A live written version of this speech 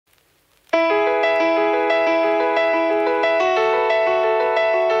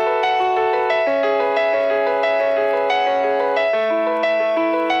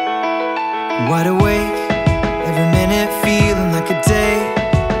wide awake, every minute feeling like a day.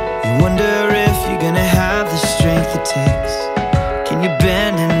 You wonder if you're gonna have the strength it takes. Can you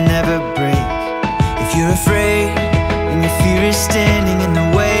bend and never break? If you're afraid and your fear is standing in the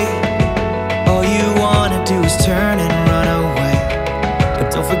way, all you wanna do is turn and run away. But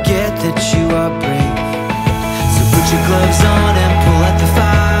don't forget that you are brave. So put your gloves on and pull out the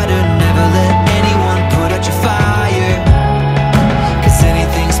fighter. Never let anyone put out your fire, 'cause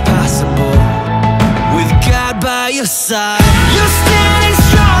anything's possible with God by your side. You're standing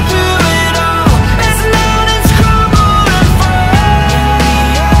strong through it all as mountains crumble and fall.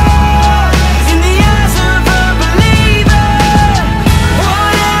 In the eyes of a believer,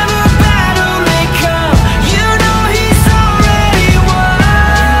 whatever battle may come, you know He's already won.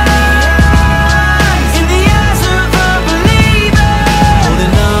 In the eyes of a believer,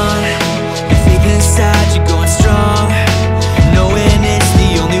 holding on, your faith inside, you're going strong, knowing it's the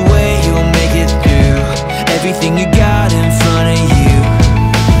only way you'll make it through everything you got in front of you.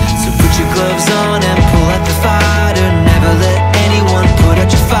 So put your gloves on and pull out the fighter. Never let anyone put out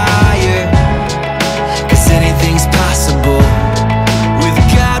your fire, 'cause anything's possible with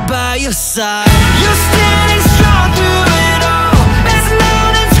God by your side. You're standing strong through it all as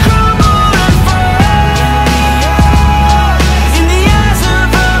mountains crumble and fall. In the eyes of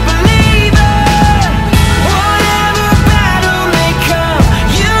a believer, whatever battle may come,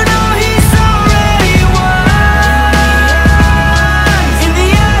 you know He's already won. In the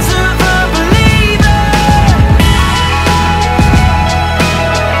eyes of a believer,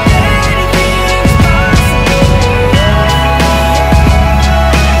 anything's possible.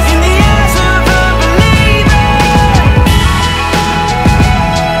 In the eyes of a believer,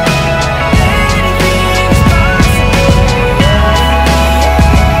 anything's possible.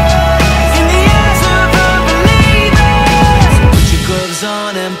 In the eyes of a believer, so put your gloves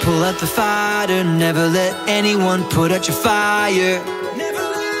on and pull out the fighter. Never let anyone put out your fire.